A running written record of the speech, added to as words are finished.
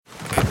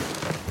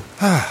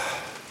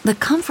The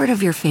comfort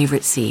of your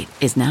favorite seat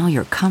is now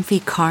your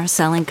comfy car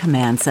selling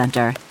command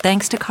center,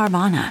 thanks to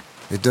Carvana.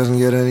 It doesn't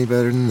get any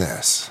better than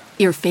this.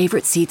 Your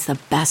favorite seat's the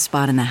best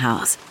spot in the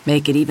house.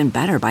 Make it even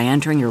better by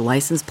entering your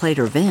license plate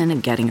or VIN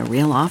and getting a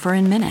real offer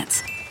in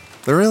minutes.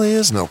 There really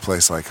is no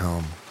place like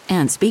home.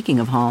 And speaking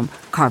of home,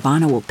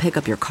 Carvana will pick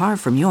up your car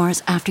from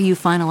yours after you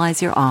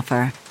finalize your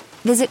offer.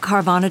 Visit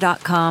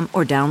Carvana.com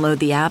or download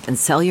the app and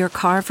sell your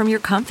car from your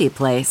comfy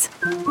place.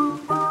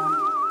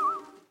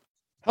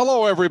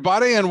 Hello,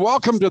 everybody, and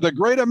welcome to the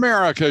Great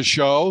America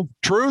Show.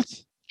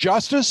 Truth,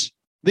 justice,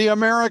 the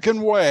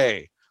American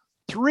way.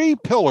 Three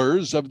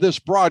pillars of this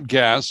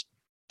broadcast,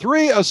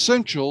 three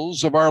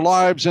essentials of our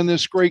lives in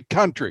this great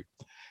country,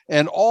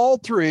 and all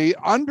three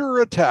under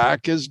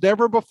attack as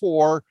never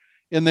before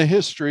in the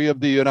history of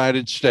the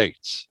United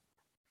States.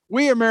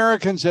 We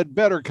Americans had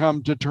better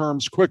come to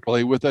terms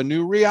quickly with a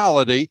new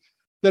reality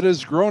that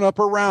has grown up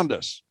around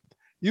us.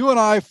 You and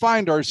I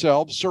find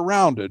ourselves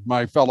surrounded,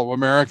 my fellow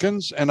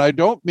Americans, and I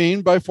don't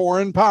mean by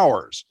foreign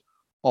powers,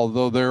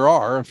 although there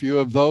are a few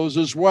of those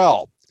as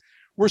well.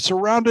 We're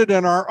surrounded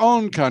in our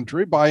own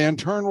country by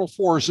internal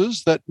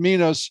forces that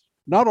mean us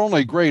not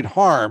only great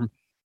harm,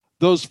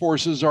 those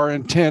forces are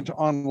intent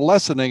on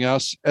lessening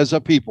us as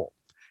a people,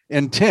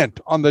 intent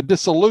on the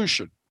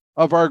dissolution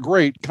of our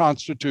great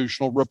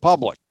constitutional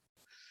republic.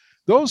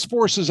 Those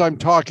forces I'm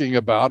talking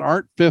about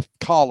aren't fifth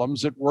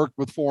columns at work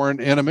with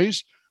foreign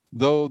enemies,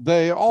 though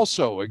they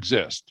also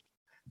exist.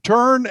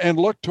 Turn and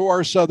look to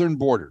our southern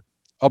border,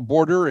 a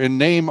border in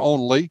name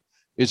only.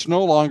 It's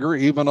no longer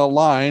even a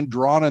line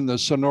drawn in the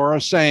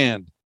Sonora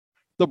sand.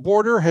 The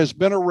border has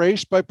been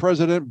erased by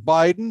President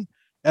Biden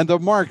and the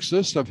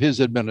Marxists of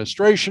his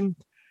administration,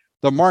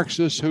 the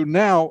Marxists who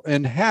now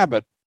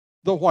inhabit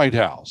the White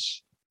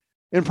House.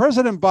 In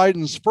President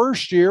Biden's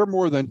first year,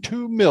 more than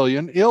 2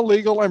 million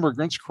illegal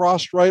immigrants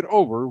crossed right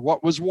over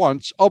what was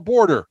once a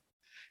border,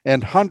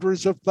 and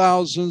hundreds of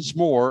thousands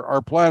more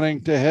are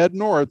planning to head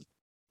north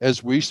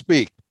as we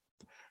speak.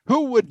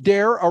 Who would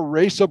dare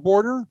erase a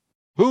border?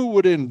 Who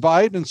would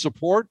invite and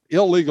support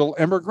illegal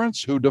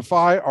immigrants who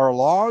defy our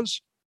laws?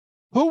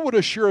 Who would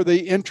assure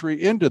the entry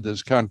into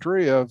this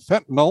country of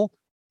fentanyl,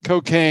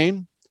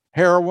 cocaine,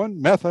 heroin,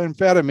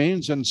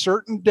 methamphetamines, and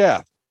certain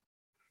death?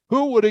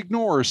 Who would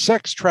ignore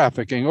sex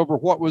trafficking over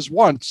what was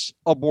once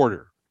a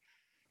border?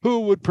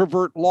 Who would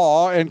pervert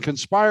law and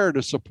conspire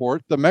to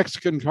support the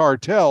Mexican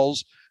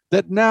cartels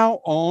that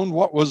now own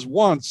what was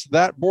once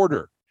that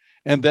border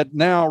and that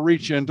now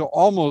reach into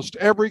almost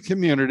every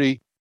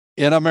community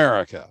in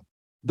America?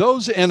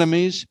 Those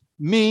enemies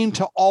mean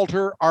to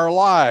alter our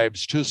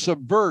lives, to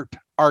subvert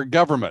our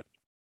government.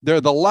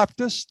 They're the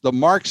leftists, the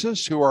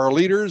Marxists, who are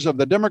leaders of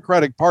the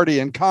Democratic Party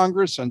in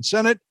Congress and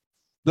Senate,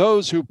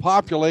 those who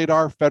populate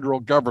our federal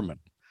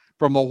government,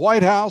 from the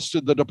White House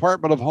to the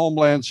Department of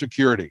Homeland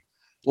Security,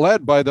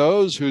 led by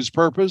those whose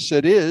purpose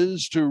it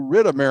is to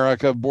rid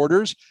America of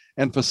borders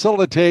and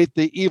facilitate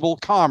the evil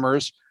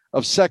commerce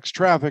of sex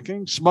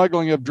trafficking,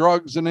 smuggling of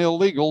drugs and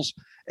illegals,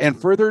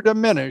 and further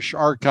diminish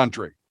our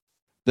country.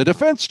 The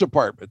Defense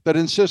Department that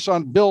insists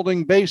on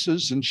building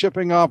bases and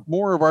shipping off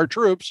more of our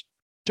troops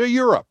to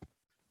Europe,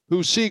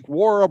 who seek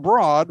war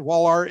abroad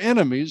while our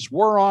enemies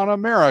war on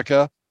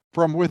America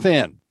from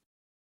within.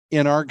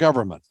 In our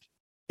government,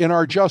 in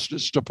our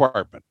Justice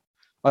Department,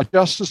 a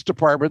Justice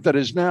Department that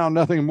is now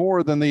nothing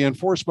more than the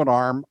enforcement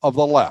arm of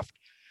the left,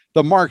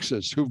 the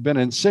Marxists who've been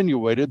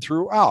insinuated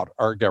throughout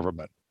our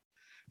government.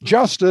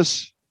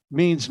 Justice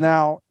means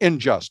now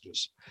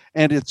injustice,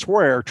 and it's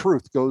where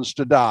truth goes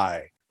to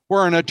die.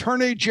 Where an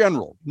attorney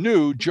general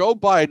knew Joe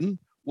Biden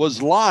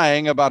was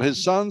lying about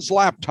his son's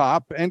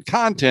laptop and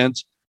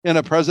contents in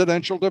a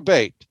presidential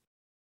debate,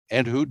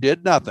 and who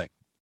did nothing.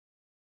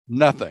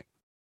 Nothing.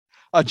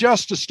 A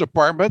Justice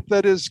Department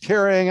that is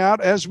carrying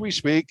out, as we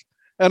speak,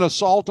 an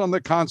assault on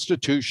the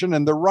Constitution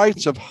and the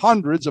rights of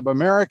hundreds of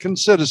American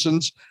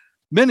citizens,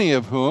 many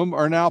of whom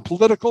are now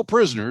political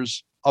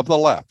prisoners of the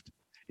left,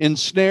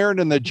 ensnared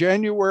in the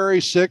January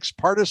 6th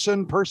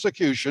partisan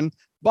persecution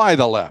by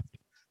the left,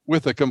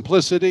 with the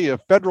complicity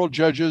of federal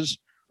judges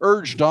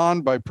urged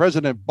on by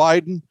President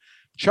Biden,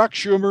 Chuck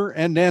Schumer,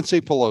 and Nancy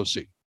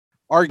Pelosi.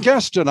 Our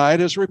guest tonight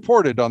has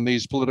reported on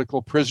these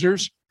political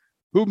prisoners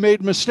who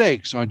made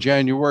mistakes on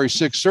January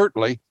 6th,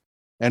 certainly,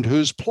 and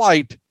whose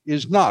plight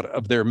is not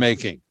of their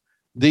making.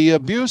 The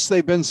abuse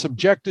they've been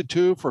subjected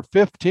to for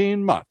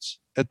 15 months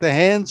at the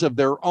hands of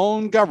their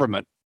own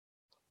government,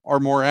 or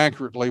more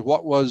accurately,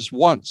 what was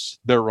once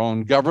their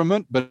own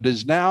government, but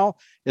is now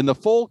in the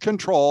full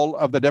control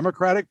of the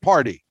Democratic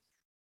Party,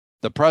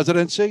 the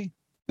presidency,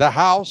 the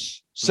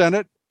House,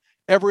 Senate,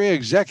 every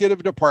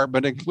executive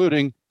department,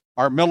 including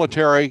our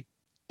military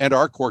and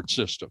our court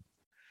system.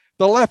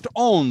 The left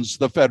owns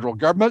the federal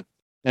government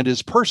and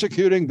is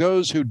persecuting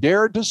those who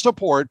dared to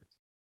support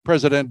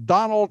President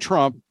Donald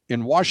Trump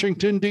in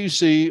Washington,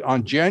 D.C.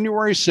 on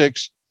January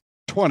 6,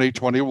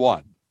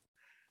 2021.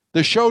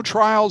 The show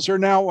trials are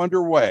now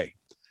underway,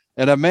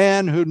 and a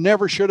man who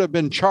never should have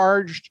been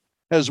charged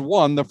has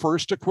won the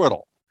first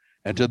acquittal,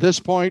 and to this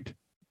point,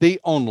 the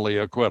only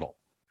acquittal.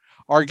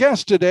 Our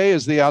guest today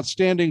is the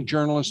outstanding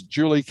journalist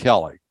Julie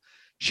Kelly.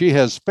 She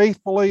has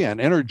faithfully and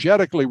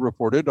energetically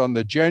reported on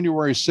the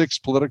January 6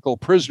 political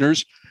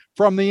prisoners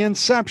from the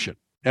inception,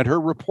 and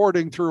her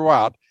reporting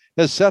throughout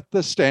has set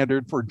the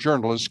standard for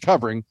journalists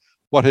covering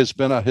what has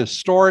been a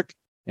historic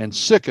and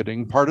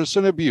sickening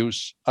partisan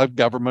abuse of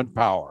government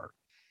power.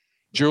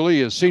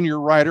 Julie is senior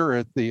writer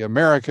at The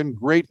American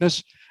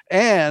Greatness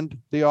and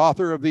the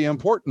author of the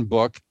important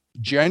book,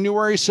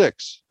 January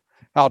 6,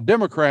 How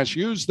Democrats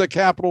Used the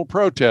Capitol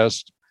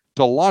Protest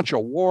to Launch a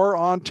War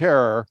on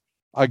Terror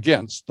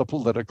Against the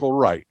Political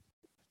Right.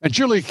 And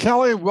Julie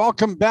Kelly,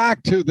 welcome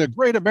back to the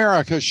Great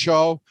America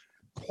Show.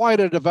 Quite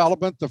a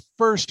development, the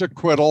first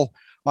acquittal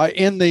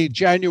in the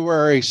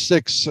January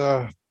 6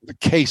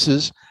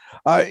 cases.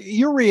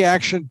 Your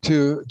reaction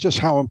to just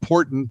how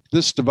important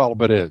this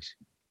development is?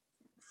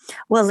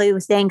 Well, Lou,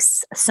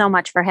 thanks so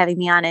much for having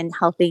me on and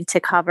helping to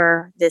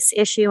cover this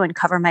issue and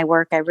cover my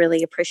work. I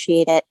really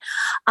appreciate it.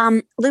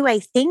 Lou, I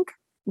think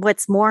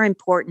what's more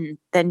important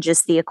than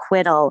just the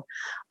acquittal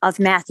of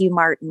Matthew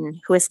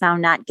Martin, who is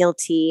found not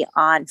guilty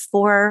on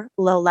 4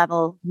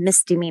 low-level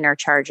misdemeanor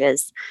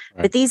charges,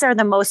 right. But these are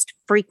the most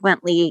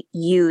frequently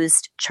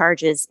used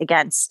charges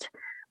against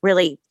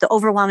really the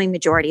overwhelming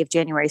majority of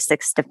January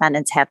 6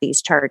 defendants have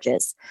these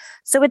charges.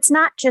 So it's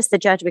not just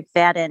that Judge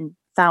McFadden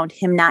found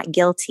him not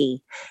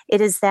guilty. It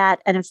is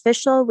that an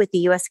official with the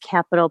U.S.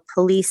 Capitol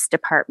Police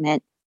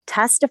Department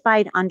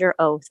testified under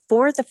oath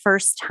for the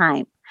first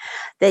time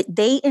that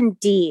they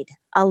indeed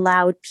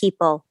allowed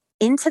people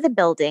into the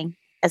building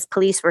as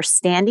police were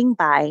standing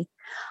by.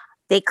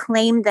 They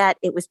claimed that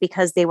it was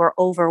because they were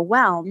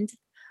overwhelmed,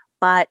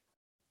 but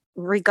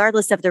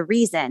regardless of the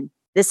reason,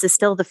 this is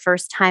still the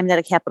first time that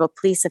a Capitol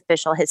Police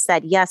official has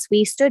said, yes,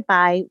 we stood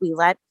by, we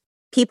let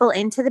people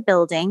into the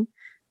building.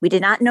 We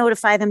did not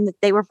notify them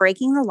that they were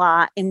breaking the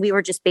law, and we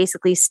were just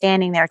basically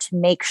standing there to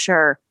make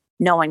sure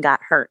no one got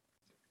hurt.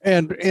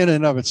 And in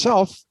and of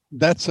itself,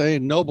 that's a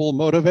noble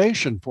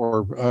motivation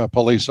for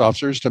police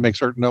officers to make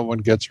certain no one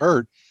gets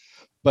hurt.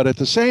 But at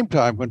the same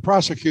time, when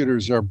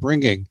prosecutors are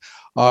bringing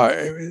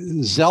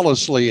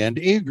zealously and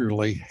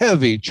eagerly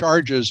heavy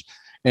charges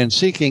and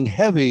seeking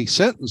heavy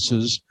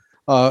sentences,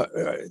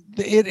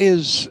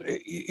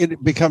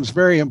 it becomes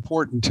very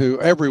important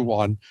to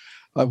everyone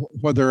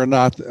whether or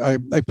not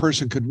a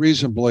person could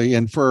reasonably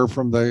infer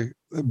from the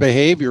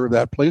behavior of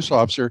that police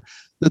officer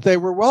that they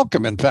were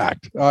welcome, in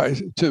fact,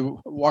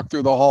 to walk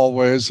through the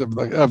hallways of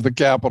the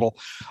Capitol.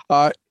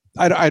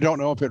 I don't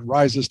know if it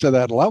rises to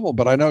that level,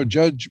 but I know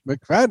Judge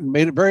McFadden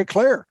made it very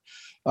clear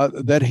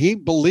that he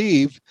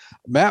believed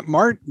Matt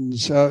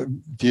Martin's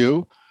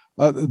view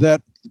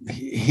that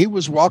he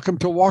was welcome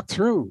to walk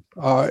through.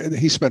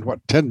 He spent,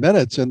 10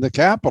 minutes in the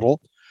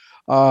Capitol.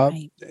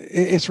 Right.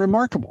 It's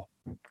remarkable.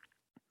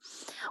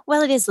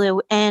 Well, it is,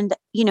 Lou. And,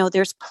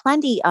 there's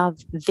plenty of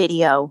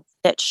video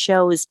that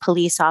shows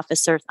police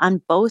officers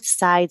on both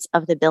sides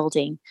of the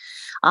building.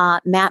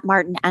 Matt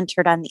Martin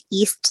entered on the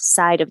east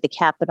side of the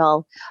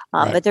Capitol,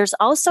 right. But there's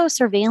also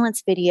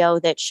surveillance video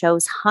that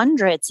shows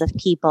hundreds of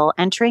people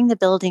entering the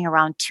building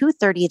around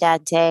 2:30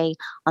 that day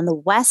on the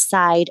west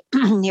side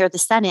near the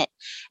Senate.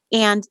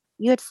 And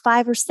you had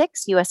 5 or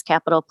 6 U.S.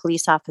 Capitol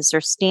police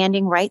officers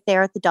standing right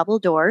there at the double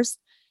doors,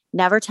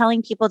 never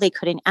telling people they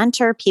couldn't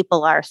enter.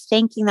 People are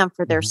thanking them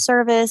for their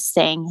service,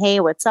 saying, hey,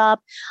 what's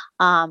up?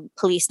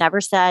 Police never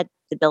said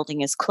the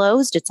building is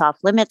closed. It's off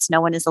limits.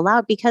 No one is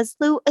allowed. Because,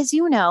 Lou, as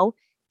you know,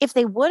 if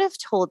they would have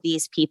told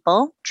these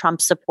people,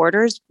 Trump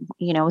supporters,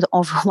 the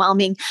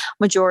overwhelming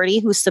majority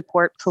who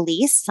support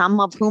police, some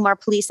of whom are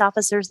police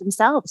officers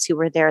themselves who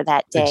were there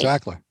that day.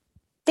 Exactly.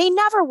 They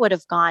never would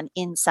have gone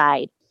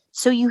inside.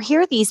 So you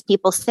hear these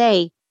people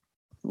say,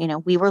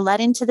 we were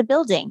let into the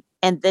building.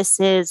 And this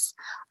is,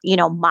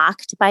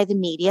 mocked by the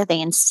media. They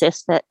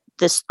insist that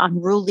this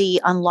unruly,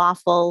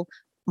 unlawful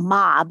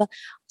mob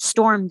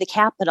stormed the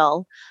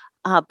Capitol.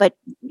 But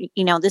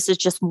this is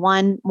just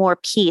one more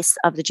piece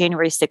of the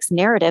January 6th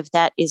narrative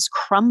that is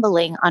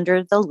crumbling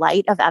under the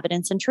light of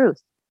evidence and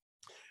truth.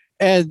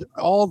 And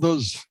all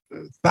those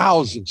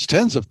thousands,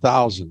 tens of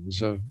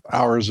thousands of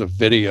hours of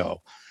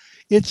video.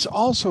 It's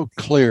also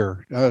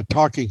clear,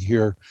 talking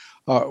here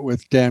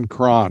with Dan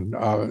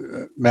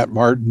Cron, Matt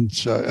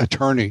Martin's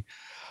attorney,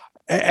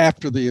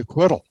 after the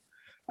acquittal,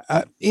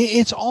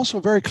 it's also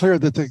very clear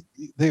that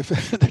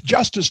the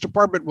Justice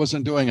Department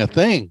wasn't doing a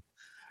thing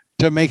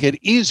to make it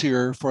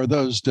easier for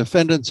those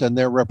defendants and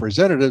their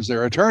representatives,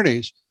 their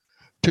attorneys,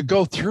 to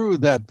go through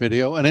that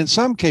video. And in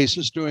some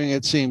cases, doing,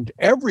 it seemed,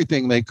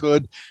 everything they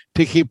could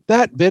to keep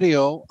that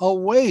video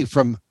away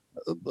from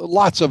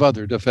lots of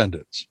other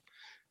defendants.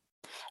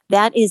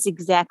 That is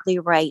exactly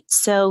right.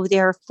 So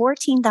there are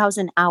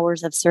 14,000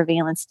 hours of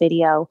surveillance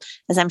video,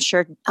 as I'm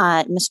sure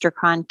Mr.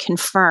 Cron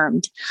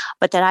confirmed,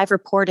 but that I've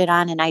reported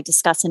on and I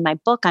discuss in my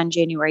book on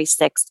January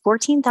 6th,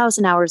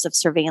 14,000 hours of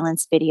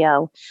surveillance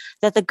video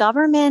that the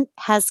government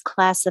has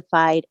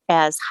classified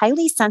as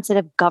highly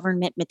sensitive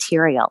government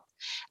material.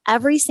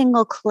 Every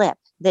single clip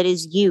that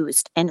is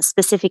used in a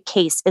specific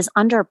case is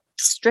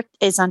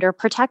under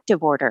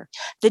protective order.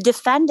 The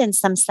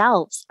defendants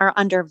themselves are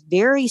under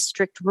very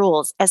strict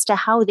rules as to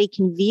how they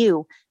can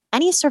view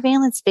any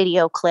surveillance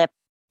video clip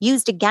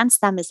used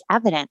against them as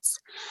evidence.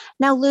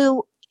 Now,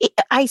 Lou,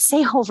 I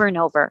say over and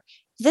over,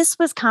 this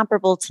was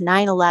comparable to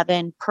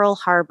 9/11, Pearl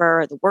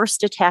Harbor, the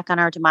worst attack on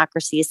our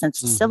democracy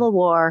since the Civil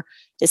War,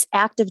 this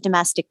act of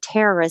domestic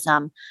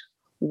terrorism.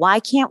 Why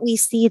can't we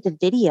see the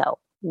video?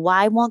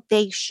 Why won't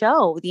they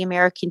show the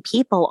American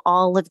people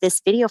all of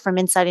this video from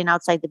inside and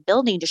outside the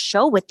building to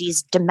show what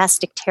these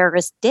domestic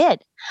terrorists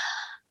did?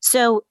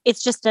 So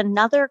it's just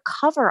another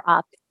cover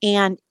up.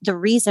 And the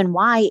reason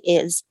why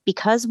is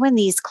because when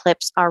these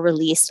clips are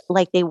released,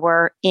 like they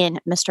were in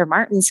Mr.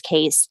 Martin's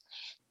case,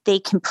 they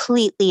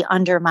completely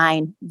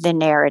undermine the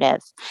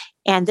narrative.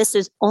 And this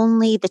is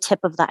only the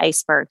tip of the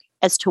iceberg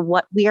as to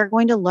what we are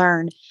going to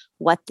learn,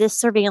 what this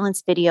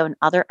surveillance video and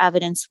other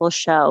evidence will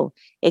show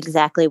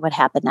exactly what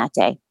happened that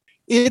day.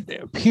 It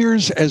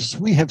appears, as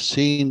we have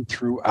seen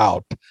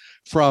throughout,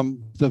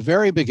 from the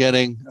very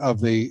beginning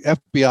of the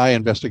FBI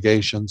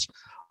investigations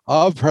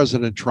of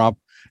President Trump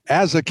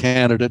as a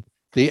candidate,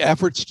 the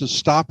efforts to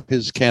stop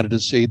his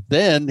candidacy,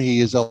 then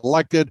he is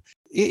elected.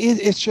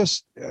 It's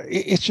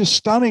just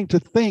stunning to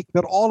think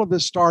that all of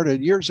this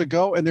started years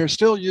ago, and they're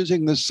still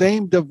using the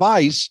same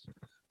device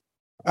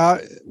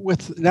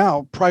with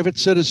now private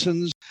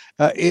citizens.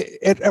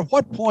 At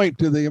what point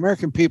do the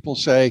American people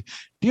say,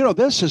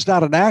 this is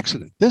not an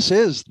accident? This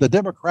is the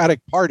Democratic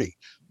Party.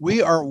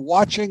 We are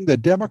watching the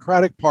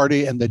Democratic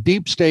Party and the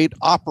deep state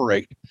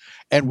operate,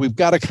 and we've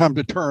got to come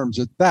to terms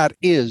that that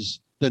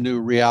is the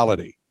new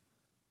reality.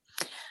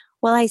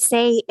 Well, I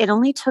say it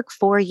only took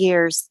 4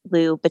 years,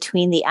 Lou,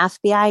 between the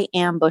FBI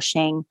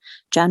ambushing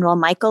General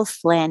Michael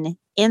Flynn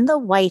in the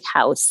White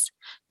House,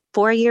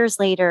 4 years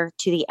later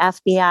to the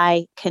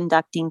FBI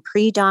conducting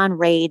pre-dawn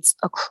raids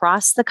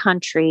across the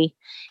country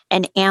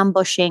and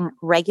ambushing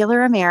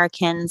regular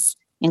Americans,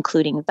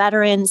 including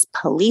veterans,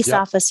 police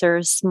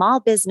officers, small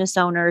business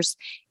owners,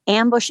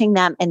 ambushing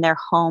them in their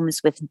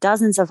homes with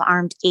dozens of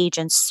armed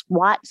agents,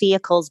 SWAT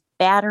vehicles,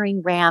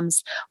 battering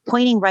rams,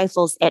 pointing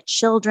rifles at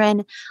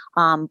children,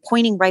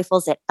 pointing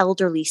rifles at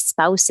elderly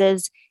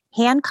spouses,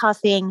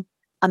 handcuffing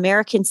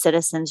American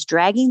citizens,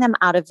 dragging them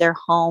out of their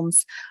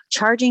homes,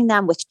 charging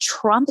them with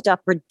trumped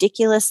up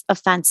ridiculous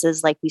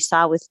offenses like we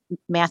saw with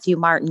Matthew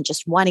Martin,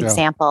 just one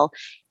example,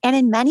 and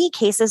in many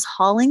cases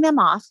hauling them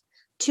off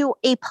to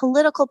a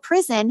political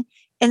prison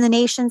in the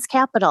nation's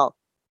capital.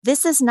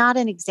 This is not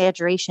an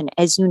exaggeration,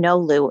 as you know,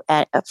 Lou,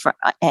 and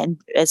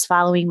as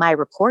following my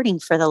reporting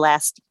for the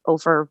last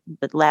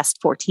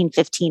 14,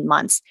 15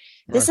 months.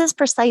 Right. This is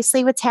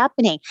precisely what's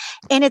happening.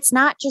 And it's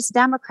not just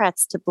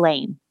Democrats to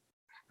blame.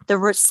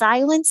 The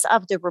silence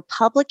of the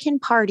Republican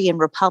Party and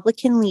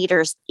Republican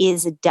leaders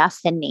is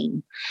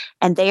deafening,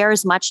 and they are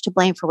as much to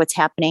blame for what's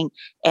happening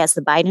as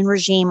the Biden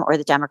regime or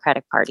the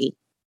Democratic Party.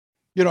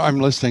 I'm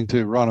listening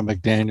to Ronna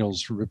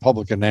McDaniel's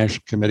Republican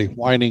National Committee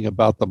whining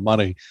about the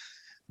money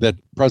that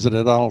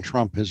President Donald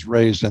Trump has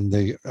raised, and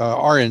the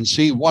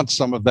RNC wants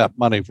some of that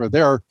money for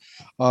their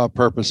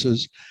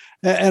purposes.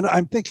 And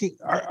I'm thinking,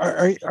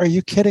 are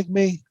you kidding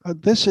me?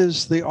 This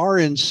is the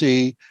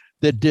RNC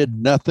that did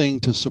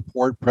nothing to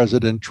support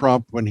President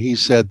Trump when he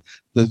said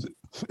the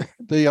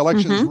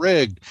election's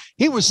rigged.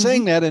 He was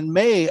saying that in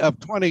May of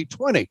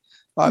 2020.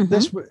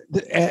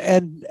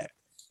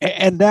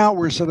 And now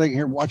we're sitting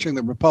here watching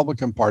the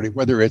Republican Party,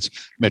 whether it's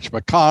Mitch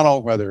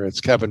McConnell, whether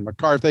it's Kevin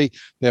McCarthy.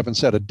 They haven't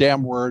said a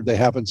damn word. They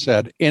haven't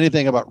said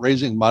anything about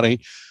raising money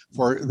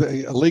for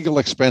the legal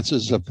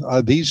expenses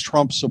of these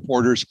Trump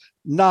supporters.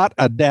 Not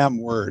a damn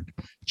word.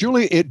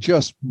 Julie, it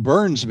just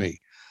burns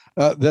me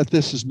that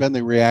this has been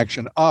the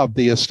reaction of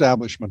the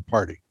establishment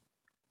party.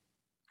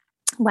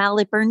 Well,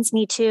 it burns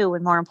me too.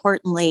 And more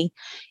importantly,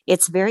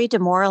 it's very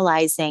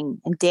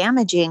demoralizing and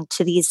damaging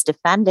to these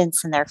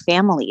defendants and their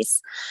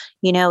families.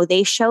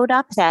 They showed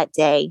up that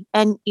day.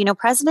 And,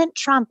 President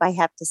Trump, I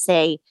have to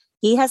say,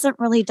 he hasn't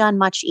really done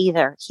much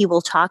either. He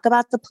will talk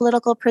about the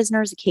political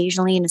prisoners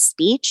occasionally in a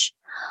speech.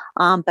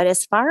 But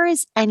as far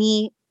as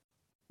any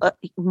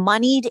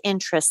moneyed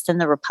interest in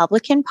the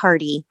Republican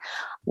Party,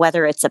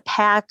 whether it's a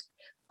PAC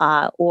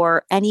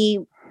or any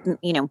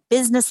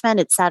businessmen,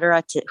 et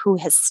cetera, who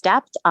has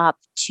stepped up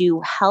to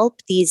help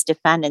these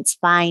defendants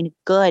find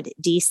good,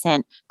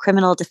 decent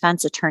criminal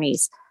defense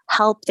attorneys,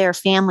 help their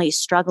families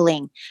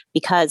struggling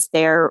because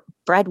their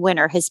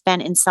breadwinner has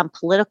been in some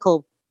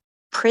political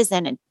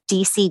prison and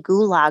DC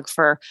gulag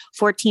for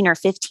 14 or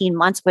 15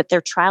 months, with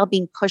their trial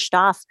being pushed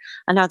off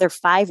another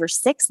 5 or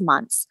 6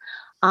 months.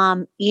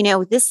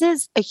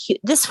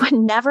 This would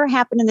never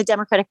happen in the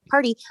Democratic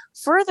Party.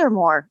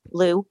 Furthermore,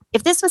 Lou,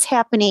 if this was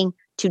happening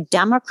to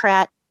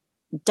Democrat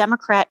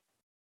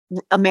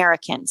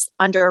Americans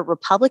under a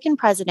Republican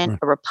president,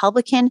 a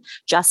Republican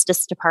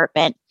Justice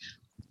Department,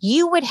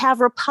 you would have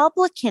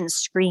Republicans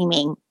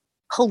screaming,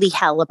 holy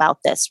hell about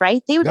this,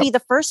 right? They would Yep. be the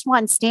first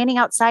ones standing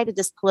outside of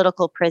this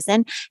political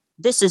prison.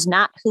 This is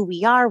not who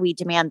we are. We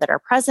demand that our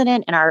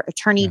president and our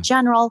attorney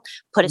general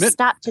put a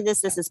stop to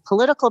this. This is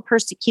political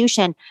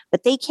persecution,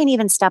 but they can't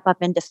even step up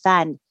and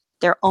defend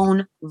their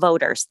own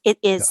voters. It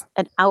is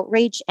an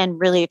outrage and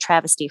really a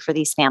travesty for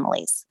these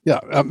families. Yeah,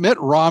 Mitt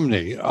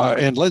Romney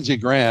and Lindsey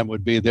Graham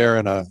would be there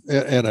in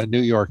a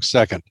New York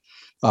second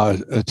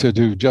to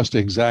do just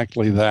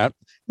exactly that.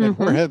 And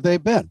where have they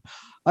been?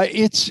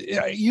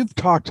 You've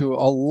talked to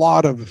a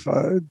lot of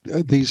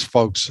these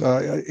folks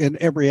in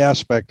every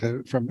aspect,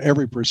 from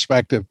every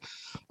perspective,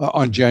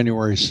 on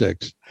January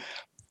 6th.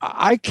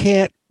 I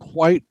can't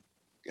quite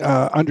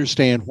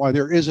understand why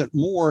there isn't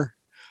more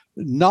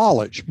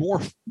knowledge,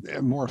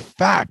 more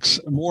facts,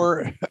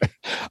 more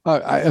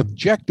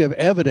objective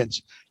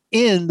evidence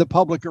in the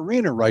public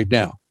arena right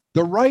now.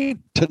 The right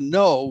to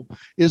know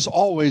is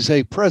always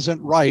a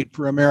present right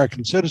for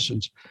American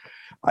citizens.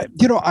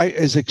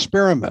 As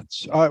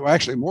experiments,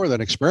 actually more than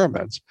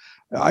experiments,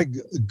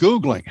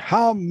 Googling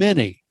how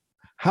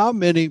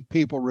many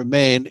people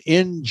remain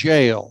in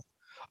jail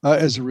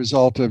as a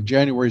result of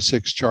January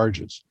 6th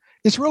charges.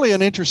 It's really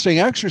an interesting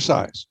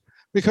exercise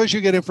because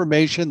you get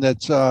information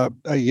that's a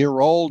year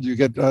old. You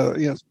get,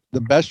 the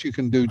best you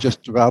can do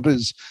just about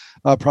is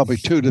probably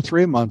 2 to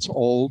 3 months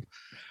old,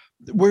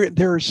 where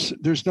there's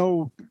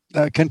no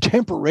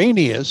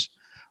contemporaneous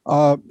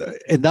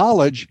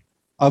knowledge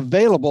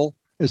available,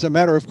 as a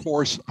matter of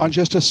course, on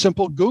just a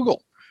simple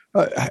Google.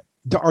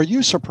 Are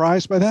you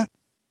surprised by that?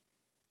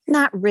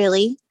 Not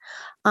really,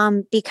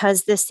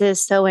 because this is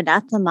so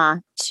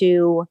anathema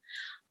to,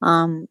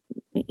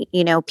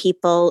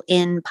 people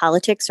in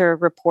politics or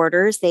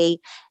reporters. They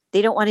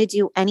don't want to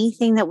do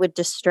anything that would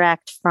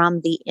distract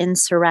from the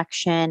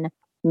insurrection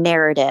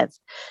narrative.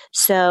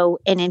 So,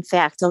 and in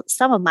fact,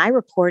 some of my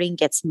reporting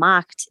gets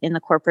mocked in the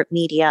corporate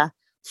media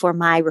for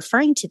my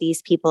referring to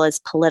these people as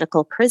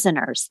political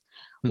prisoners.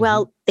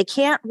 Well, they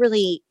can't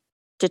really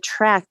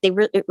detract. They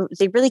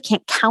really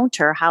can't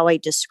counter how I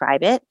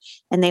describe it.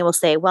 And they will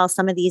say, well,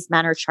 some of these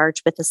men are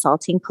charged with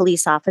assaulting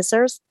police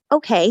officers.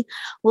 Okay,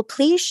 well,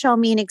 please show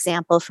me an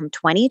example from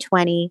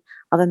 2020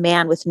 of a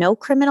man with no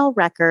criminal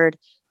record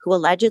who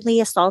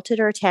allegedly assaulted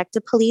or attacked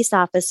a police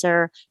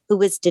officer, who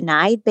was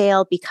denied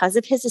bail because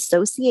of his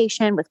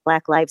association with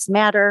Black Lives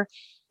Matter,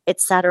 et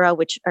cetera,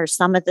 which are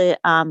some of the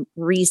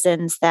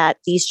reasons that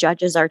these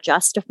judges are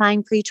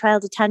justifying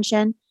pretrial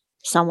detention.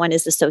 Someone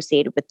is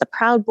associated with the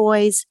Proud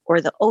Boys or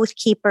the Oath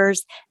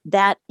Keepers.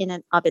 That in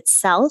and of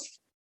itself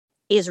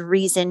is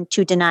reason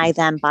to deny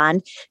them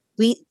bond.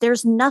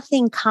 There's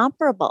nothing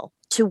comparable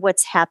to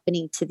what's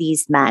happening to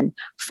these men.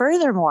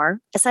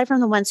 Furthermore, aside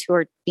from the ones who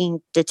are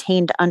being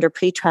detained under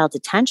pretrial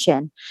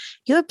detention,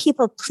 you have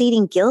people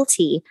pleading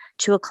guilty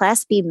to a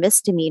Class B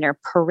misdemeanor,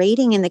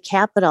 parading in the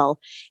Capitol,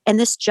 and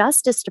this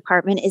Justice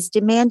Department is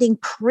demanding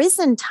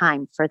prison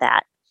time for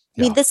that.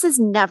 I mean, this has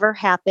never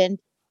happened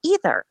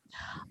either.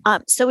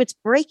 So it's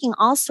breaking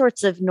all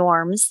sorts of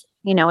norms.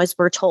 As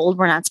we're told,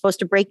 we're not supposed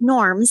to break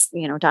norms.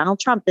 Donald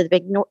Trump, the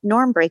big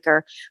norm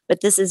breaker,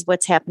 but this is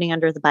what's happening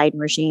under the Biden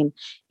regime.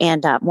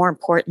 And more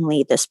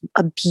importantly, this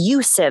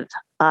abusive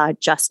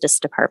Justice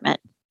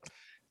Department.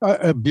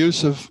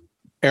 Abusive,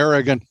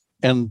 arrogant,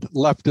 and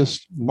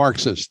leftist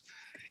Marxist.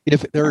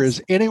 If there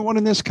is anyone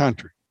in this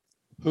country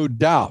who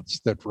doubts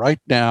that right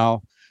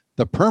now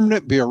the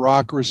permanent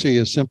bureaucracy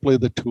is simply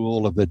the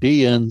tool of the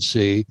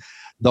DNC,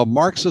 the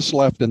Marxist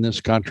left in this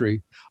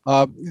country,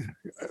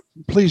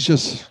 please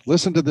just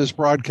listen to this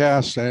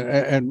broadcast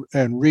and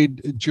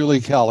read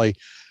Julie Kelly,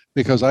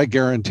 because I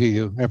guarantee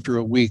you, after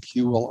a week,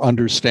 you will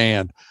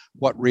understand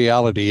what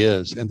reality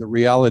is. And the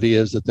reality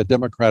is that the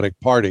Democratic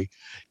Party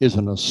is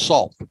an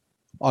assault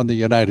on the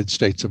United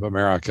States of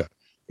America,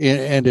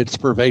 and it's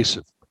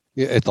pervasive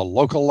at the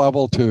local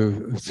level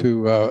to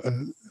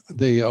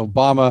the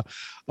Obama,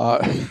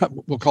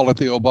 we'll call it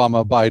the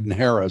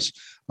Obama-Biden-Harris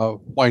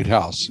White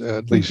House,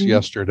 at least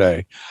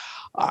yesterday.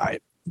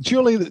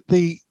 Julie,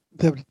 the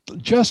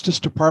Justice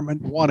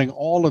Department wanting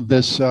all of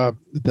this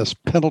this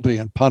penalty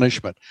and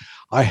punishment.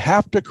 I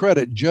have to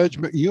credit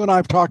you and I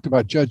have talked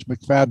about Judge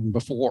McFadden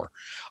before,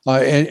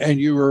 and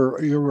you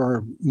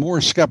were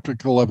more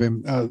skeptical of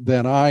him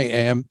than I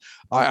am.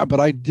 But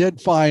I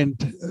did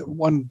find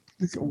one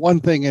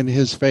thing in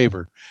his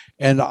favor,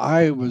 and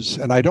I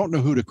don't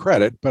know who to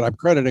credit, but I'm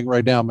crediting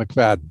right now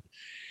McFadden.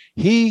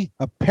 He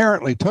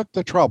apparently took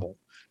the trouble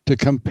to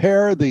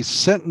compare the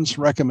sentence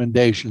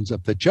recommendations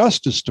of the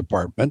Justice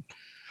Department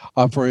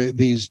for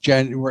these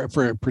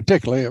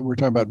particularly, we're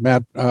talking about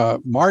Matt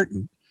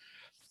Martin,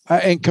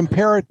 and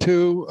compare it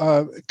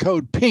to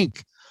Code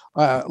Pink,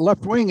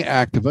 left-wing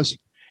activists,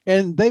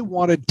 and they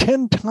wanted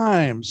 10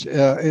 times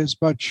as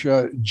much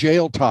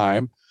jail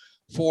time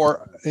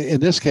for, in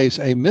this case,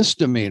 a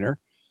misdemeanor,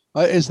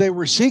 as they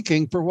were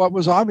seeking for what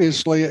was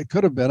obviously, it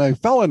could have been a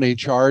felony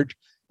charge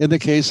in the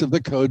case of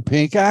the Code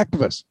Pink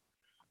activists.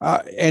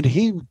 And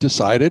he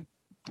decided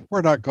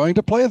we're not going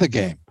to play the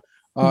game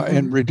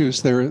and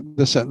reduce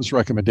the sentence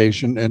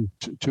recommendation and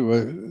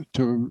to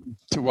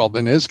well,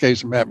 in his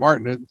case, Matt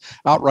Martin,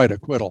 outright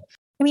acquittal.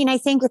 I mean, I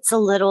think it's a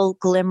little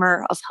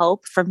glimmer of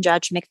hope from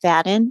Judge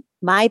McFadden.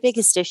 My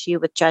biggest issue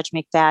with Judge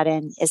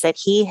McFadden is that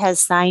he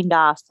has signed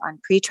off on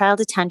pretrial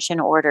detention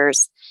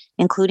orders,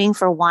 including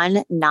for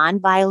one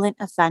nonviolent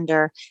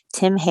offender,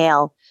 Tim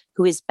Hale,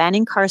 who has been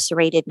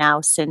incarcerated now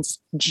since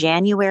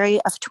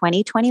January of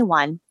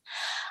 2021.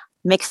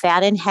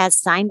 McFadden has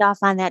signed off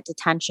on that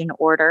detention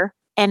order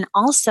and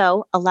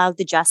also allowed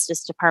the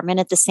Justice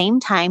Department at the same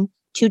time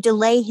to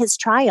delay his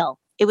trial.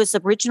 It was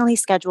originally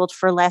scheduled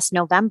for last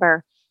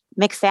November.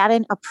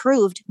 McFadden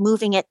approved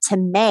moving it to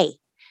May,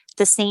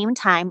 the same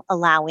time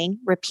allowing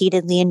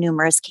repeatedly in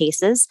numerous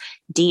cases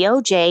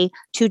DOJ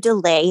to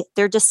delay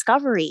their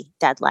discovery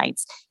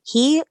deadlines.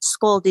 He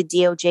scolded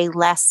DOJ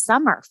last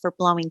summer for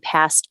blowing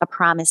past a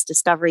promised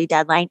discovery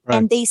deadline, right,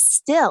 and they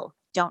still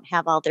don't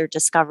have all their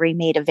discovery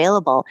made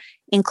available,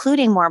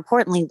 including, more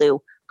importantly,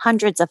 Lou,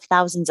 hundreds of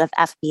thousands of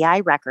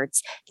FBI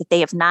records that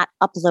they have not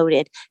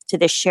uploaded to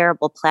the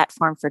shareable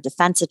platform for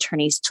defense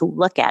attorneys to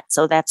look at.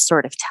 So that's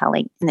sort of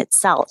telling in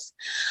itself.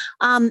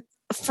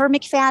 For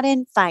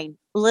McFadden, fine,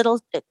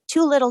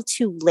 too little,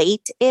 too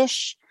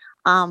late-ish.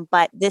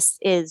 But this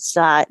is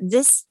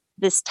this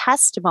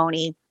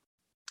testimony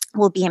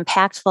will be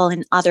impactful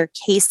in other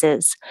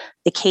cases.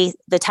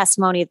 The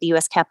testimony of the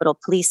U.S. Capitol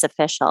Police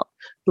official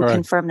who right,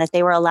 confirmed that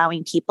they were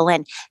allowing people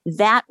in,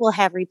 that will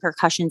have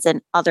repercussions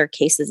in other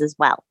cases as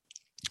well.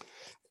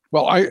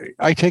 Well,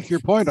 I take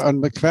your point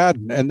on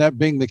McFadden, and that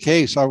being the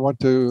case, I want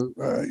to,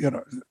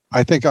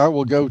 I think I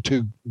will go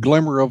to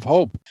glimmer of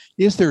hope.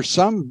 Is there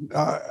some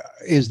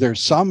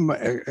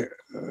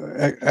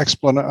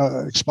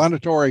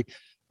explanatory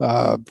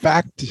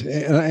fact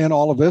in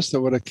all of this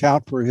that would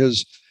account for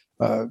his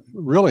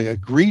really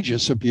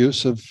egregious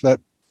abuse of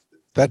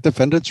that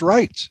defendant's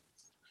rights?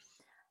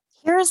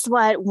 Here's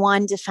what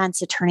one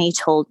defense attorney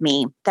told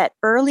me, that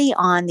early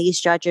on,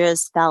 these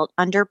judges felt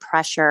under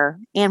pressure,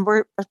 and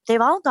they've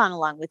all gone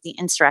along with the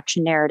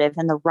insurrection narrative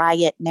and the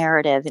riot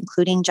narrative,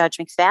 including Judge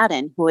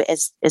McFadden, who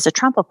is a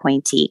Trump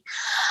appointee.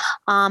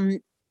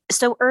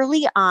 So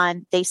early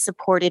on, they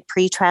supported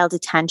pretrial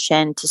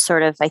detention to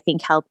sort of, I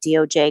think, help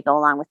DOJ go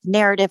along with the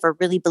narrative, or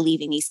really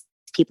believing these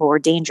people were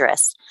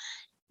dangerous.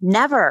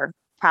 Never,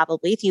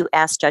 probably, if you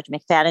ask Judge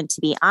McFadden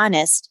to be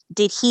honest,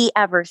 did he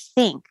ever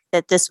think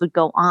that this would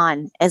go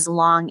on as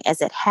long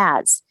as it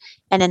has?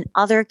 And in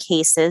other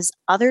cases,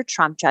 other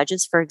Trump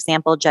judges, for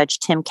example, Judge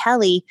Tim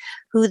Kelly,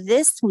 who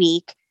this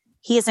week,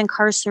 he is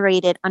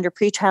incarcerated under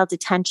pretrial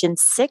detention,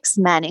 6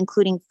 men,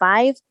 including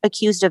 5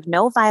 accused of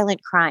no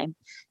violent crime.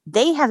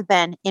 They have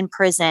been in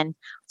prison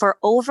for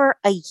over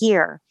a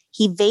year.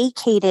 He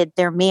vacated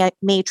their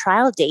May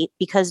trial date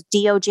because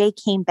DOJ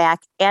came back,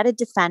 added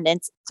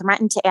defendants,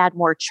 threatened to add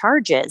more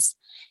charges,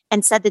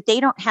 and said that they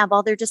don't have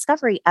all their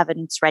discovery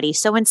evidence ready.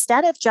 So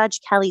instead of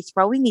Judge Kelly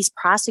throwing these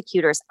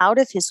prosecutors out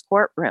of his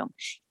courtroom,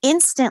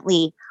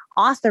 instantly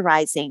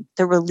authorizing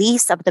the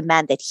release of the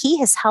men that he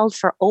has held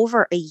for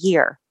over a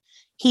year,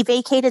 he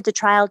vacated the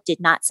trial, did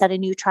not set a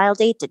new trial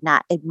date, did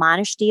not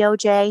admonish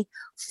DOJ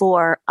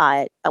for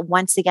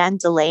once again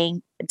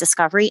delaying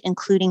discovery,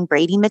 including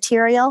Brady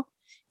material,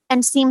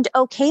 and seemed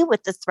okay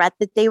with the threat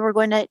that they were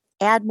going to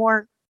add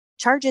more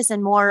charges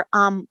and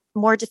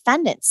more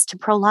defendants to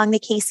prolong the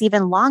case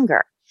even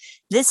longer.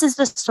 This is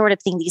the sort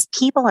of thing, these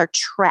people are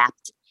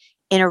trapped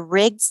in a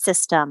rigged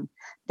system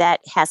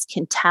that has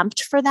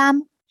contempt for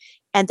them,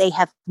 and they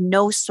have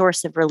no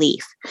source of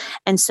relief.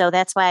 And so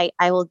that's why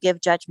I will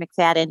give Judge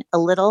McFadden a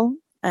little,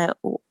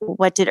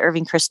 what did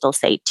Irving Kristol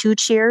say? 2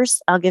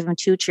 cheers. I'll give him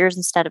 2 cheers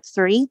instead of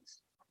 3.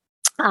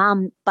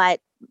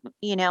 But,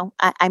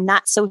 I'm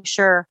not so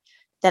sure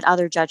that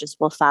other judges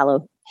will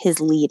follow his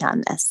lead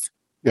on this.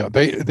 Yeah,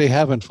 they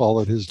haven't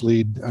followed his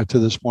lead to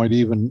this point,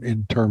 even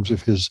in terms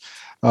of his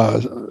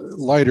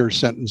lighter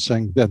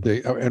sentencing.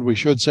 And we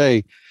should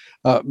say,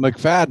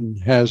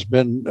 McFadden has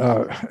been,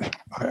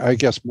 I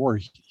guess, more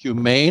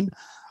humane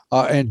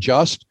and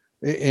just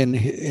in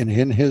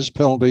his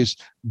penalties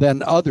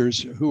than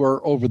others who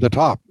are over the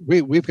top.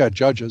 We've got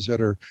judges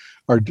that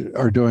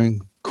are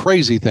doing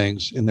crazy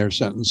things in their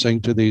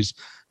sentencing to these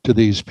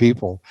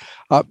people.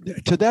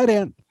 To that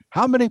end,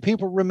 how many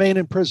people remain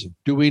in prison?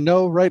 Do we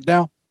know right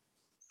now?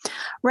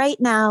 Right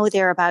now,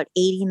 there are about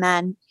 80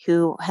 men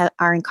who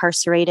are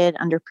incarcerated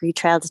under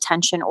pretrial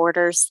detention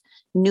orders.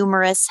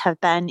 Numerous have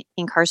been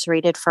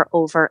incarcerated for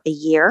over a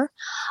year.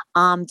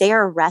 They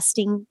are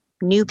arresting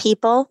new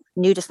people,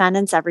 new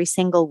defendants every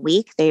single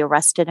week. They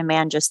arrested a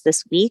man just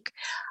this week.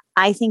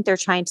 I think they're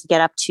trying to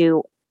get up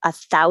to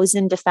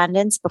 1,000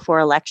 defendants before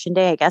Election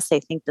Day. I guess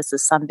they think this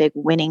is some big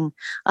winning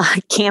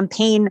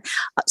campaign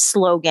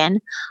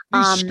slogan.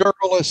 These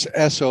scurrilous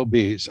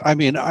SOBs. I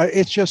mean,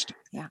 it's just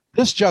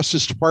this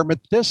Justice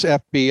Department, this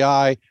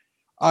FBI,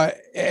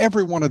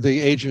 every one of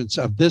the agents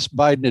of this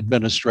Biden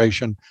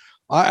administration,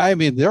 I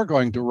mean, they're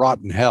going to rot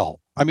in hell.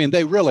 I mean,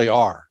 they really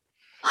are.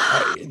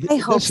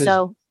 I hope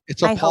so.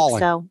 It's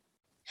appalling. I hope so.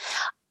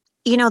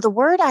 The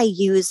word I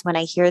use when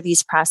I hear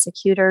these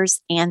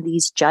prosecutors and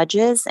these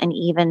judges and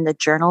even the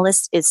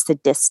journalists is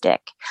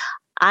sadistic.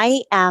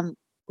 I am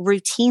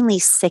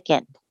routinely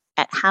sickened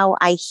at how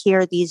I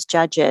hear these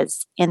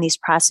judges and these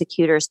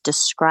prosecutors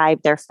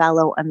describe their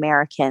fellow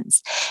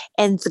Americans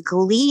and the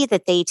glee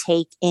that they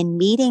take in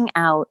meting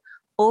out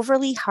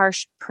overly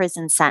harsh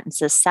prison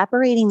sentences,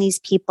 separating these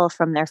people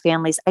from their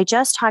families. I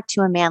just talked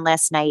to a man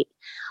last night,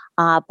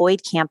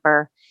 Boyd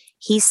Camper.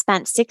 He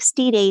spent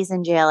 60 days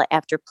in jail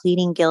after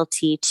pleading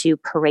guilty to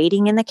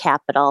parading in the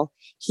Capitol.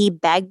 He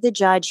begged the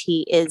judge.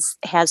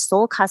 Has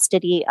sole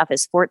custody of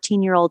his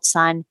 14-year-old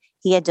son.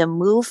 He had to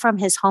move from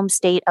his home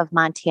state of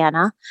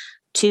Montana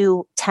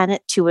to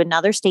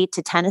another state,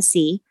 to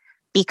Tennessee,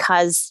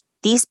 because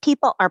these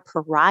people are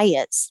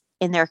pariahs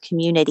in their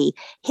community.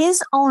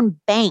 His own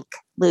bank,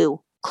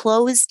 Lou,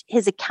 closed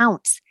his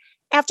accounts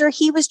after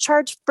he was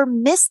charged for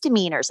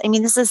misdemeanors. I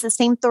mean, this is the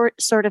same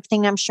sort of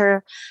thing I'm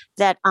sure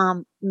that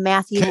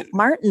Matthew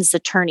Martin's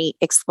attorney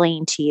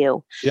explained to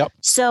you. Yep.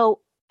 So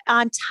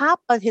on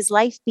top of his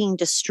life being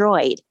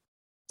destroyed,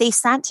 they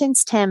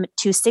sentenced him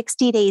to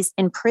 60 days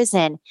in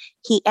prison.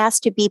 He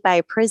asked to be by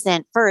a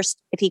prison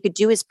first. If he could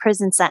do his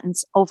prison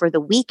sentence over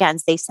the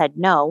weekends, they said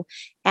no.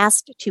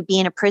 Asked to be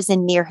in a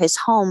prison near his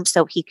home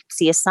so he could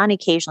see his son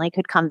occasionally,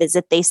 could come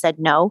visit. They said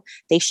no.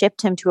 They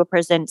shipped him to a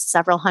prison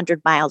several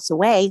hundred miles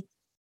away.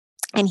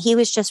 And he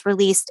was just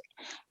released.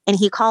 And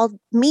he called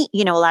me.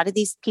 A lot of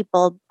these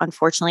people,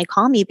 unfortunately,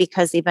 call me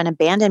because they've been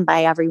abandoned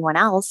by everyone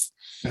else.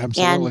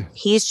 Absolutely. And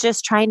he's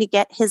just trying to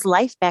get his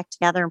life back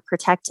together and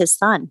protect his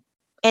son.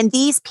 And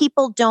these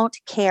people don't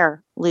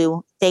care,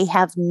 Lou. They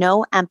have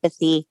no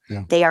empathy.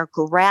 Yeah. They are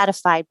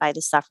gratified by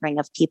the suffering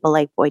of people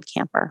like Boyd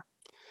Camper.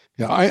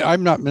 Yeah,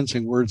 I'm not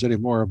mincing words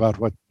anymore about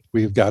what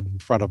we've got in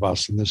front of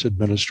us in this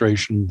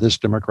administration, this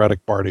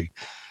Democratic Party.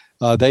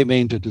 They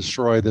mean to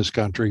destroy this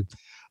country.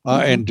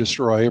 And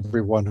destroy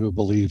everyone who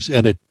believes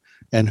in it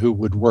and who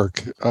would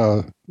work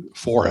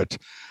for it.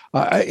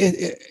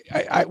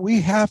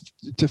 We have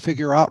to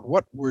figure out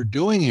what we're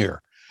doing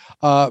here.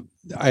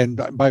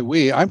 And by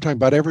we, I'm talking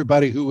about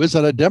everybody who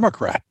isn't a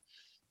Democrat,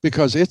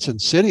 because it's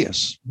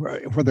insidious,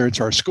 whether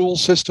it's our school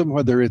system,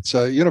 whether it's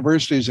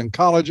universities and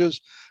colleges,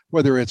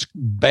 whether it's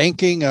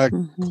banking,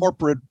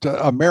 corporate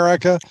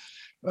America.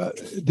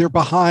 They're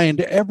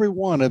behind every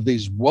one of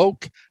these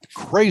woke,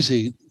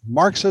 crazy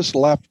Marxist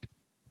left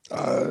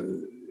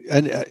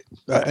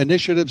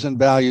initiatives and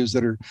values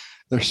that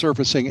they're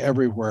surfacing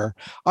everywhere.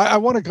 I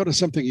want to go to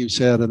something you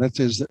said, and that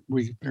is that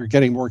we are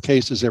getting more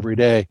cases every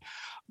day.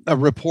 A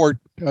report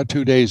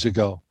 2 days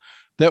ago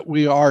that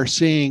we are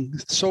seeing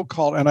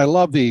so-called, and I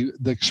love the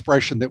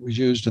expression that was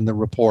used in the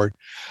report,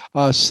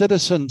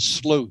 citizen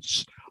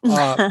sleuths,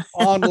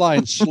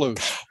 online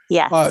sleuths,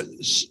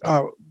 yes.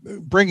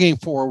 Bringing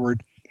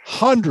forward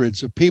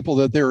hundreds of people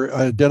that they're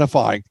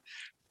identifying.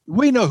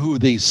 We know who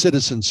these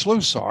citizen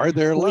sleuths are.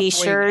 They're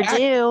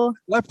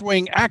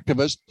left-wing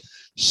activists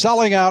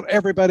selling out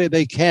everybody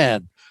they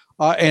can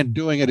and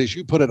doing it, as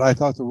you put it, I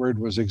thought the word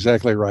was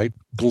exactly right,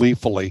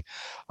 gleefully.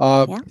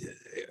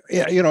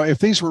 If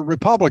these were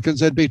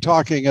Republicans, they'd be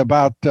talking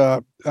about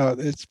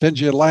it's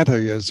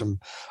vigilantism,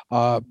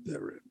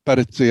 but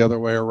it's the other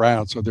way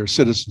around. So they're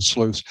citizen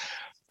sleuths.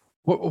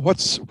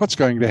 What's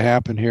going to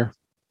happen here?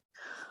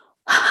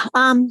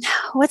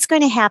 What's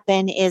going to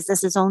happen is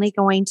this is only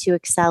going to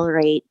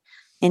accelerate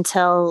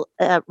until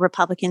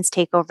Republicans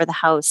take over the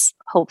House,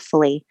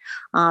 hopefully.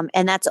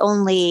 And that's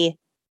only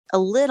a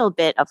little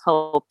bit of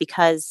hope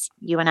because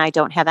you and I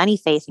don't have any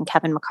faith in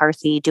Kevin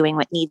McCarthy doing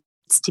what needs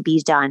to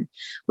be done,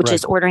 which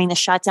is ordering the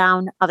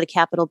shutdown of the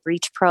Capitol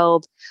breach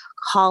probe,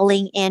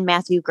 calling in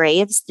Matthew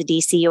Graves, the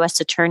DC U.S.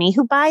 attorney,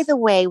 who, by the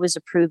way, was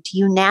approved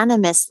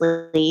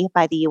unanimously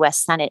by the U.S.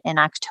 Senate in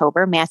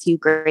October. Matthew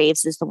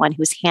Graves is the one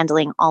who's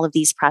handling all of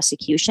these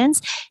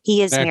prosecutions.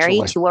 He is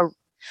married to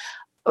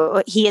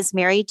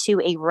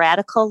a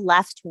radical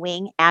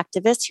left-wing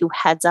activist who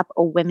heads up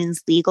a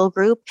women's legal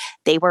group.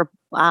 They were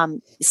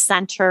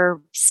center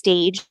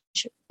stage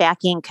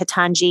backing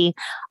Ketanji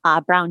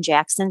Brown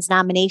Jackson's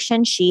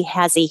nomination. She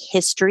has a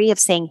history of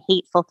saying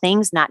hateful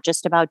things, not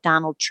just about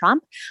Donald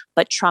Trump,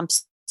 but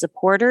Trump's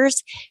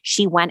supporters.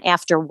 She went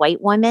after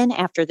white women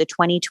after the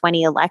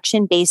 2020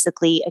 election,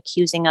 basically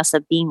accusing us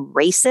of being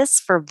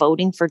racist for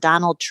voting for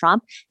Donald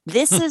Trump.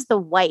 This is the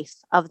wife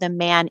of the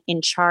man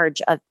in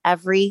charge of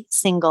every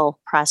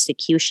single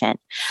prosecution.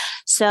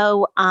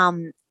 So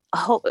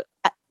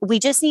we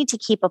just need to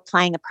keep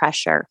applying the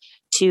pressure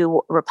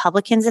to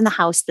Republicans in the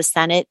House. The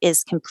Senate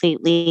is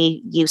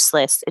completely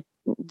useless.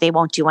 They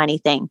won't do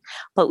anything.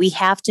 But we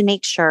have to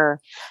make sure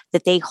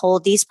that they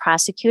hold these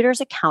prosecutors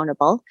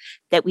accountable,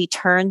 that we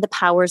turn the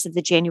powers of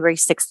the January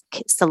 6th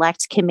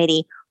Select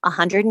Committee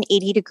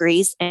 180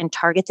 degrees and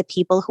target the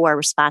people who are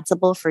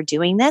responsible for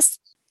doing this,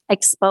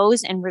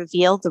 expose and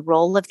reveal the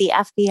role of the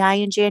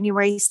FBI in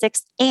January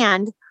 6th,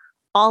 and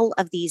all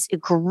of these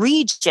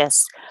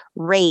egregious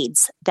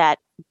raids that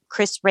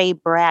Chris Wray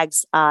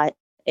brags are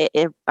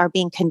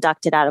being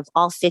conducted out of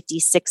all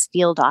 56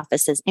 field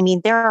offices. I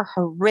mean, there are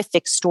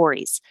horrific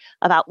stories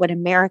about what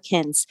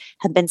Americans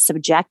have been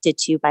subjected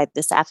to by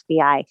this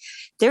FBI.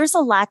 There's a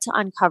lot to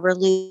uncover,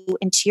 Lou.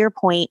 And to your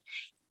point,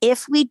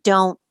 if we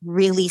don't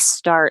really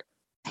start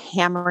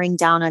hammering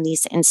down on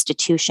these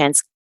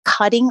institutions,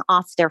 cutting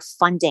off their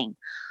funding,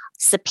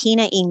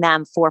 subpoenaing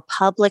them for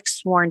public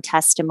sworn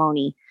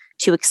testimony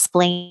to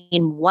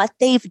explain what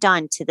they've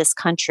done to this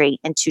country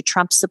and to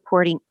Trump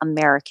supporting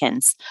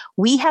Americans.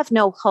 We have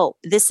no hope.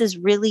 This is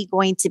really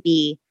going to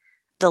be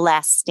the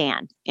last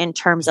stand in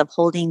terms of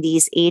holding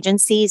these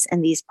agencies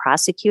and these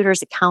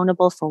prosecutors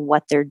accountable for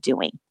what they're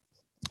doing.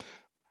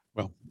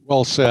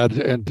 Well said,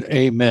 and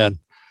amen.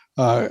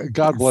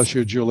 God bless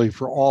you, Julie,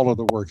 for all of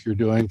the work you're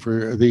doing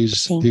for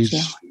these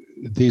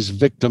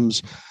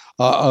victims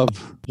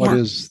of what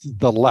is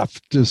the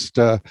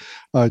leftist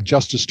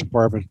Justice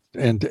Department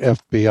and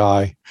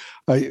FBI.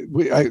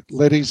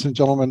 Ladies and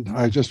gentlemen,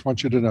 I just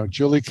want you to know,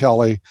 Julie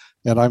Kelly,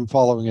 and I'm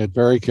following it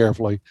very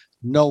carefully,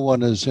 no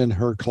one is in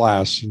her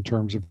class in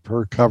terms of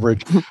her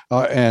coverage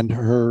and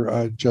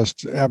her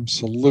just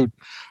absolute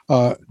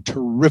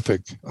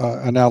terrific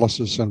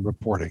analysis and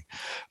reporting.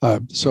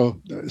 So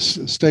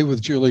stay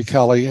with Julie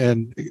Kelly.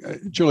 And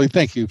Julie,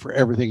 thank you for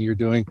everything you're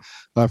doing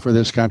for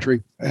this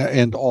country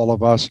and all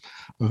of us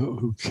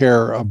who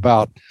care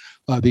about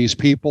these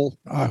people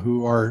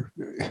who are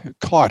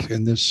caught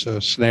in this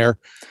snare.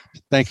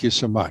 Thank you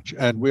so much.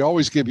 And we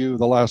always give you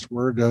the last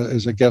word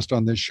as a guest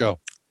on this show.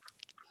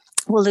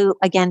 Well, Lou,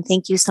 again,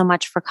 thank you so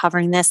much for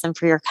covering this and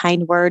for your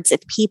kind words.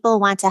 If people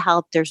want to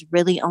help, there's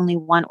really only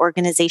one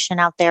organization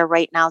out there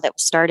right now that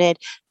was started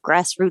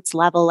grassroots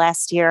level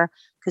last year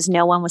because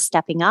no one was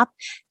stepping up.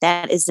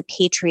 That is the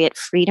Patriot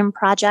Freedom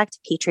Project,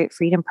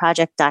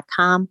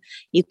 patriotfreedomproject.com.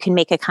 You can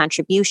make a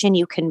contribution.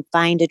 You can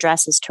find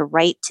addresses to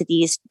write to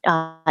these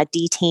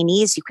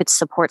detainees. You could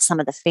support some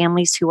of the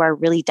families who are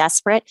really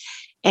desperate.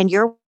 And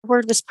your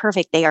word was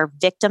perfect. They are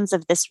victims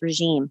of this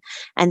regime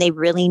and they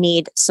really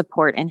need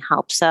support and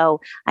help. So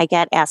I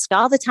get asked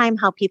all the time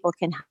how people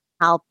can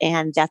help.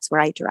 And that's where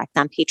I direct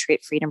them,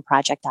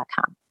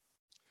 patriotfreedomproject.com.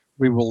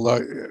 We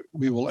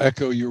will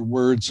echo your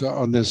words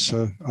on this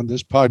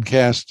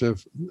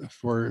podcast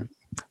for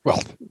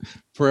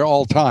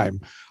all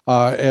time,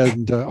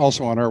 and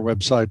also on our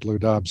website,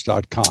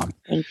 loudobbs.com.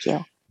 Thank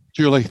you.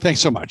 Julie, thanks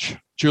so much.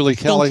 Julie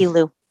Kelly. Thank you,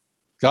 Lou.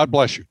 God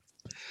bless you.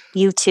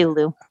 You too,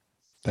 Lou.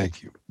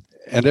 Thank you.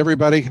 And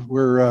everybody,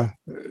 we're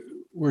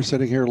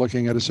sitting here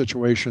looking at a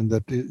situation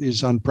that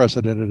is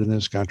unprecedented in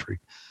this country.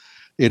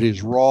 It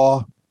is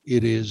raw.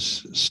 It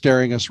is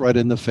staring us right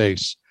in the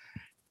face.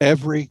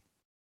 Every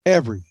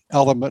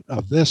element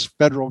of this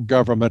federal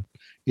government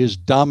is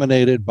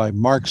dominated by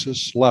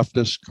Marxist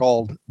leftists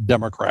called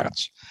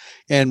Democrats.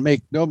 And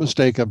make no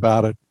mistake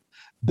about it,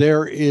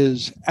 there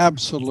is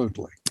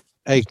absolutely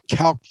a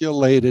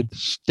calculated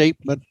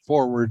statement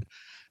forward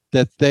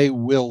that they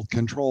will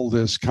control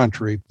this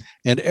country.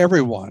 And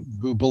everyone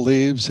who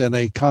believes in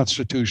a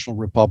constitutional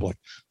republic,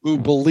 who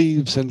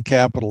believes in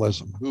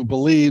capitalism, who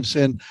believes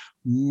in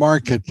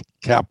market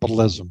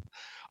capitalism,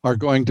 are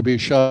going to be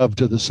shoved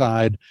to the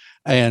side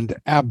and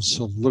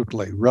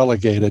absolutely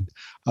relegated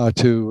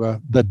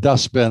to the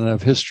dustbin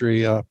of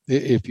history,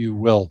 if you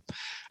will.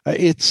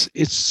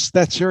 It's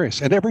that serious.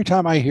 And every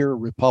time I hear a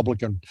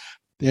Republican,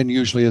 and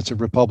usually it's a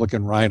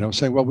Republican rhino,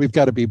 saying, well, we've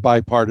got to be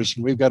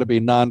bipartisan, we've got to be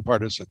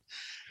nonpartisan.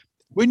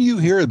 When you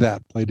hear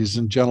that, ladies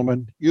and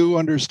gentlemen, you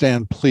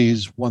understand,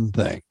 please, one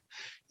thing.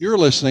 You're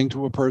listening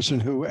to a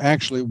person who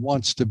actually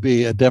wants to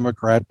be a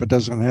Democrat, but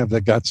doesn't have the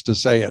guts to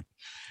say it.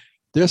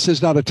 This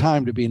is not a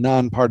time to be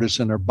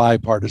nonpartisan or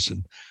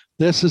bipartisan.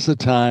 This is a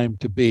time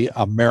to be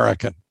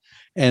American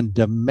and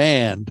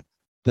demand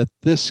that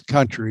this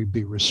country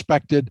be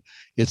respected,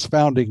 its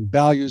founding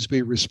values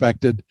be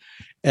respected,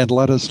 and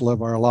let us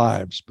live our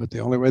lives. But the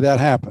only way that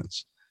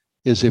happens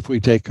is if we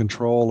take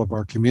control of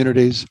our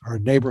communities, our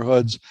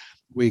neighborhoods,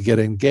 we get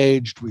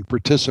engaged, we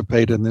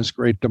participate in this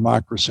great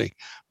democracy.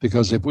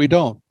 Because if we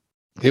don't,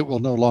 it will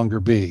no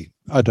longer be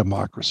a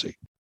democracy.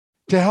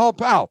 To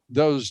help out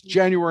those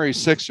January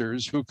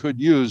 6ers who could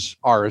use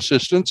our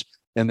assistance,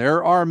 and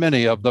there are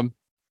many of them,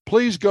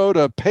 please go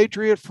to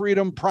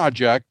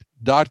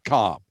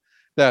patriotfreedomproject.com.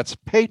 That's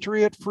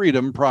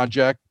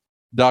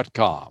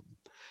patriotfreedomproject.com.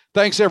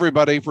 Thanks,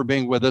 everybody, for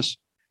being with us.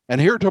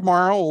 And here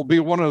tomorrow will be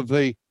one of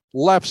the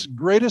left's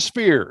greatest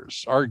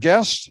fears. Our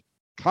guest,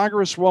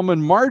 Congresswoman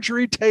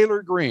Marjorie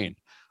Taylor Greene,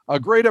 a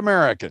great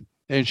American,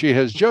 and she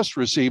has just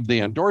received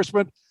the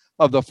endorsement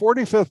of the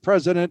 45th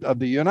President of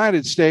the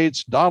United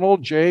States,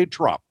 Donald J.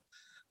 Trump.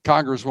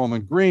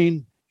 Congresswoman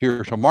Greene,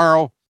 here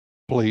tomorrow.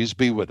 Please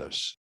be with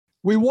us.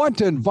 We want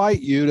to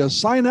invite you to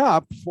sign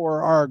up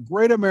for our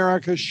Great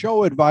America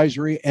Show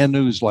Advisory and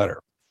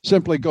newsletter.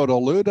 Simply go to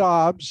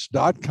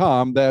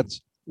loudobbs.com,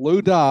 that's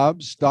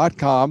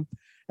loudobbs.com,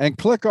 and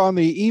click on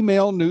the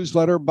email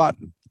newsletter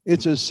button.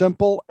 It's as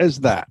simple as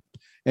that.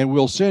 And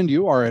we'll send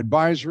you our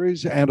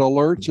advisories and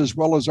alerts as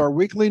well as our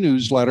weekly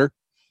newsletter.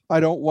 I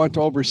don't want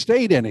to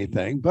overstate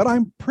anything, but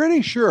I'm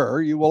pretty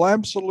sure you will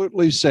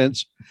absolutely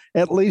sense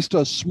at least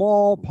a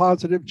small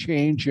positive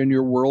change in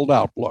your world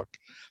outlook.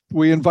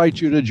 We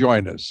invite you to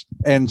join us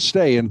and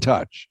stay in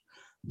touch.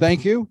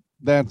 Thank you.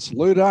 That's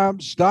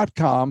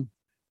loudobbs.com.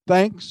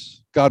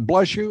 Thanks. God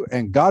bless you,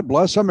 and God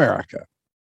bless America.